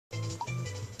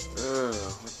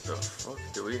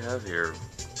we have here?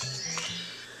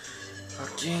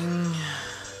 Fucking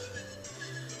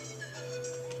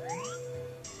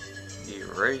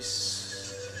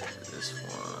erase this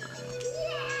one.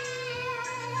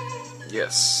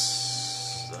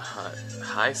 Yes, the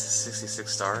high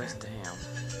 66 stars. Damn.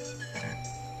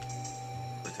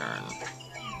 Return.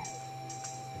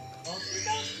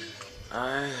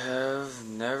 I have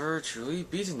never truly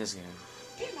beaten this game.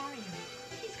 Dear Mario,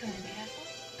 please come to the castle.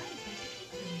 I intend to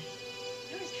speak with you.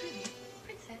 Yours truly,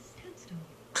 Princess Toadstool.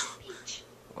 Peach.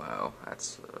 Wow,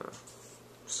 that's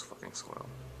fucking swell.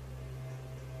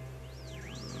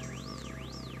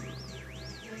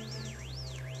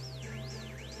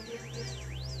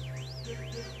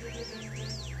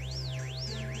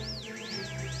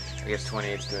 I guess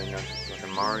 28's good enough for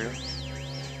fucking Mario.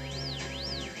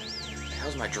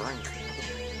 How's my drink?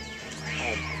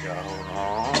 Oh my god, hold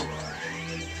on.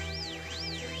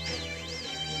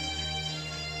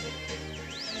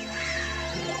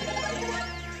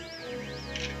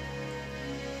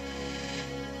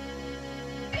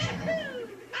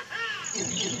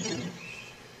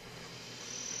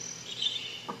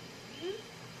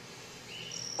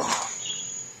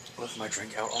 Left my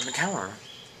drink out on the counter.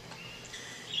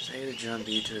 Say to jump,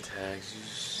 B to attack.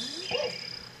 It's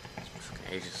fucking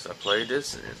ages since I played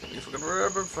this, and it's gonna be fucking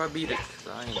forever if I beat it. Cause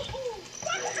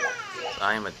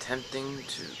I am attempting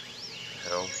to.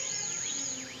 Hell.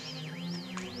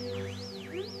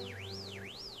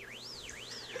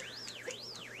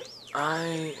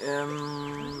 I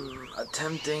am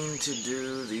attempting to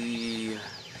do the.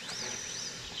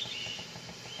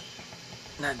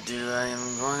 I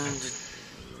am going to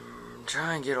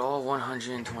try and get all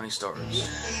 120 stars.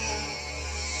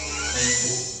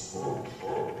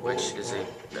 Which is a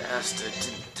bastard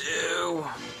to do.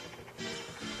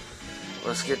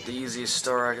 Let's get the easiest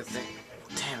star I could think.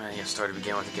 Damn, I need a star to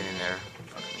begin with to get in there.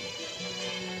 Fuck me.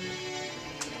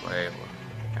 Wait,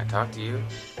 can I talk to you?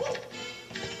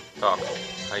 Talk.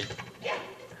 Hey.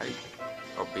 Hey.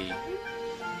 Oh, B.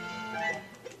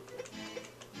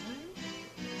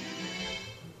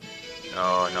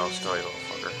 Oh, no, still you little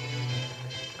fucker.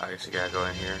 I guess you gotta go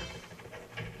in here.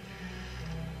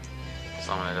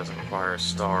 Someone that doesn't require a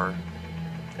star.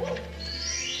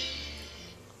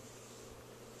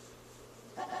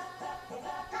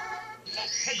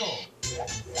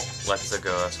 Let's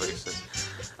go, that's what he says.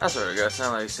 That's what it goes.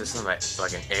 Sound like he said something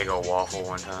like an Eggo waffle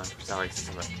one time. Sound like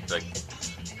something like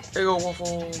Eggo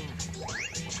waffle.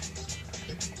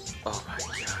 Oh my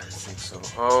god, this thing's so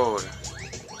old.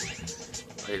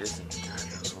 Wait, this thing.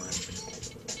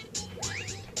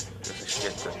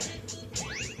 Get the.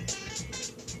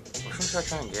 Which one should I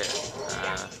try and get?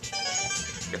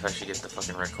 Guess I should get the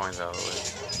fucking red coins out of the way.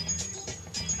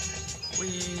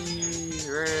 Whee!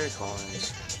 Red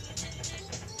coins.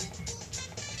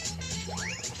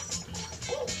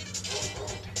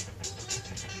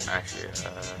 Actually,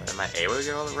 am I able to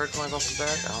get all the red coins off the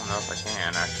back? I don't know if I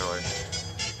can, actually.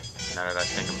 Now that I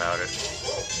think about it.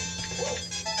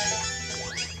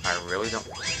 I really don't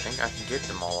think I can get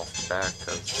them all off the back,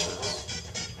 because...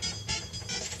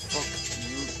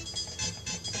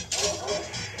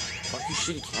 Fuck you,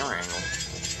 shitty camera angle.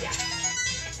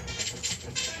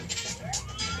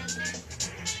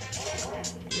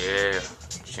 Yeah,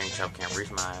 Shane Chub can't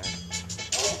reach my eye.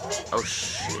 Oh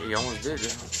shit, he almost did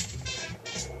it.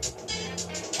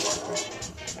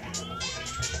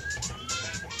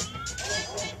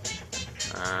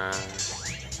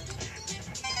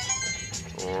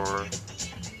 Four,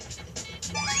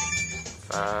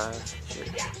 5, shit.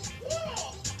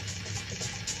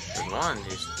 There's one,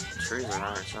 these trees are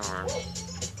around here somewhere.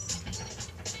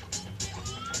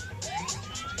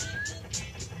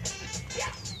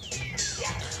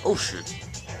 Oh shoot.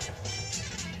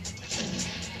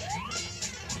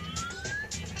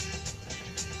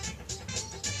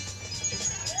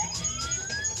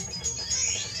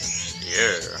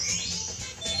 Yeah.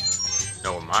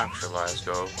 Know where my extra lives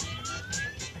go.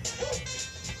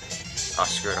 Oh,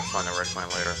 screw it, I'll find the red coin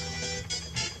later.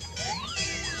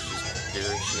 Is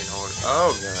she in order?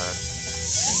 Oh god.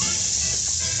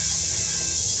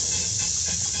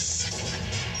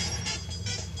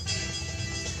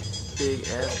 Big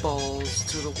ass balls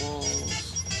to the walls.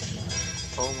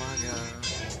 Oh my god.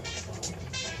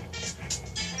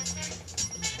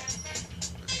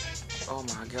 Oh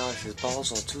my gosh, his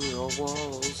balls are to the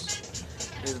walls.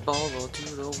 His balls are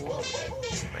to the walls.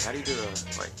 Wait, how do you do that?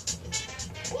 Wait.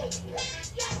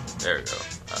 There we go.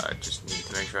 I just need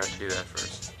to make sure I have to do that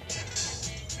first.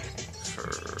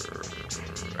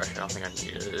 Actually, I don't think I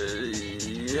need it.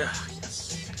 Yeah, yes.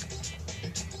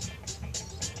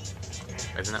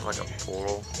 Isn't that like a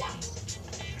portal?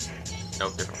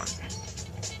 Nope, different one.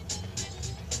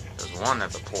 one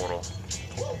that's a portal.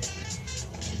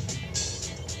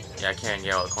 Yeah, I can't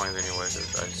get all the coins anyway,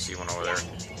 because I see one over there.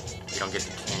 You don't get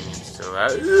the canyons till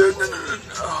that.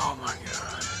 Oh my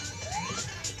god.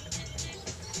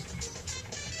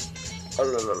 Oh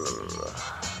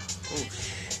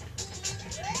shit.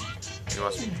 You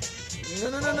must be. No.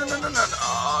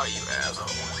 Oh, you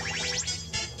asshole.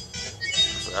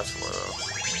 So that's what.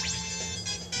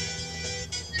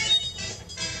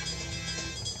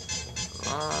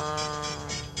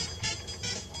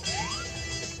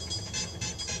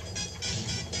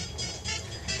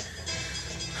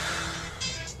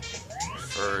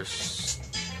 First.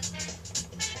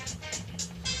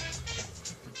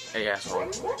 Hey, asshole.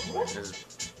 This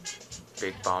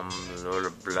big bomb, Lord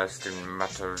of blasting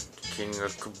matter, king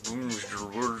of kabooms, the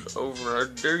world's over.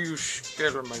 How dare you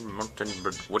scatter my mountain,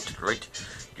 but what right?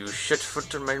 You set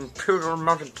foot on my imperial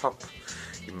mountaintop.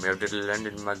 You melted land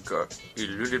in my gut. You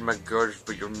eluded my guards,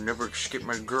 but you'll never escape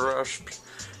my grasp.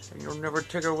 And you'll never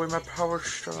take away my power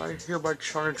star. I hereby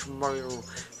challenge Mario.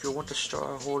 If you want the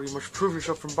star I hold, you must prove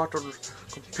yourself in battle.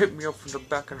 Come pick me up from the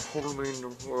back and hold me in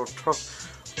the world tough.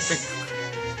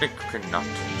 Think you cannot.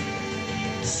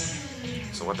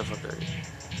 So what the fuck are you?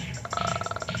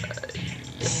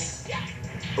 Yeah.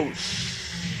 Oh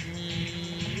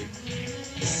shit.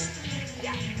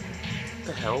 What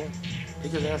the hell?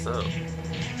 Pick his ass up.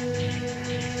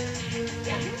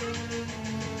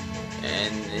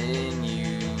 And then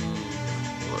you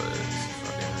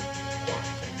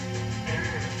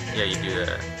yeah, you do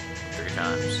that 3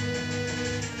 times.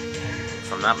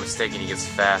 If I'm not mistaken, he gets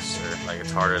faster. Like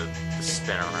it's harder to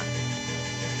spin around.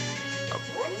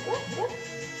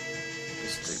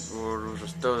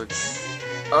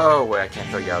 Oh wait, I can't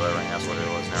throw you out of the ring. That's what it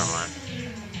was. Never mind.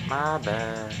 My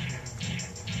bad.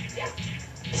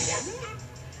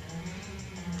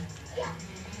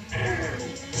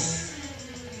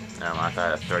 Never mind. I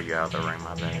thought I'd throw you out of the ring.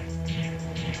 My bad.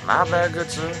 My bad,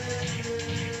 good sir.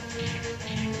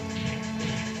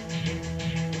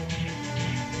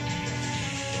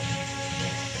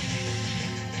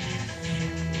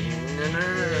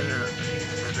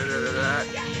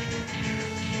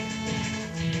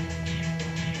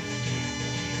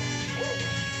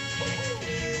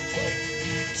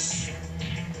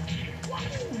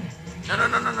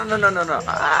 No.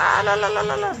 Ah, la.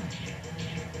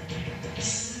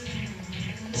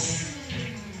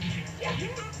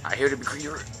 I hear to be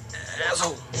clear,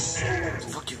 asshole.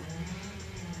 Fuck you.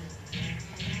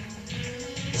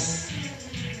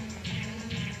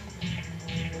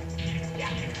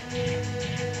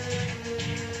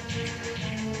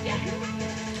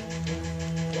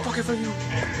 Fuck it for you.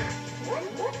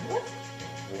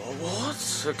 What?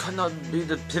 I cannot be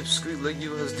the pipsqueak like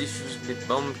you has defused me,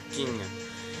 bumpkin.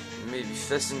 You may be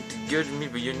fastened together to me,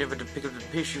 but you're never to pick up the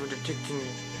pace. You want to take King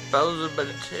Bowser by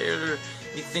the tail.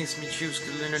 Methinks me choose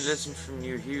to learn a lesson from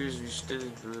you. Here's you still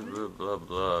blah blah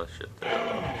blah. Shut the hell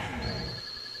up.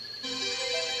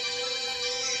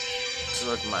 It's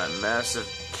like my massive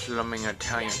plumbing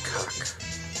Italian cock.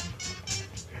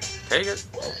 Take it.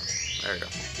 There we go.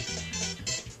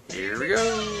 Here we go.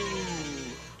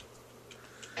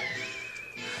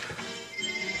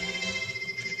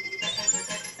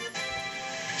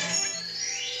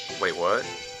 Wait, what?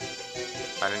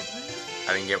 I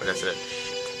didn't get what that said.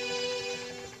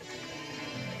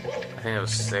 I think it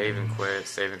was save and quit,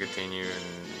 save and continue, and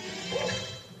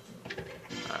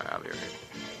I'll be right here.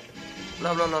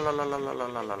 La.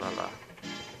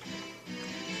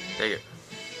 Take it.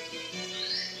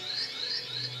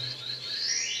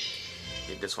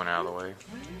 Get this one out of the way.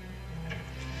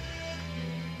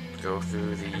 Go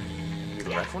through the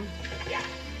left one.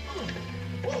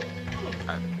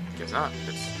 I guess not.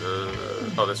 It's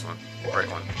the this one, right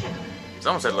one.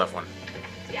 Someone said left one.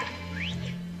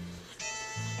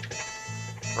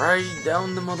 Right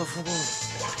down the motherfucker.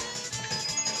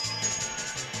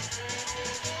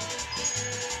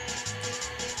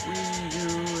 You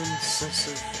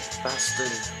insensitive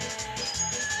bastard.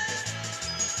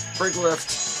 Break left.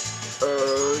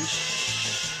 Shit.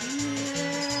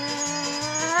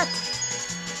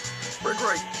 Break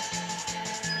right.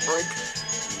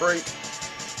 Break.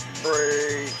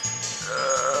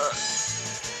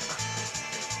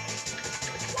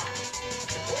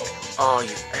 Oh,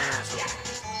 you asshole.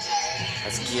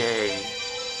 That's gay.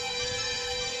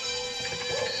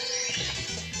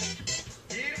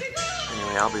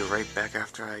 Anyway, I'll be right back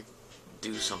after I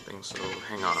do something, so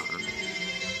hang on.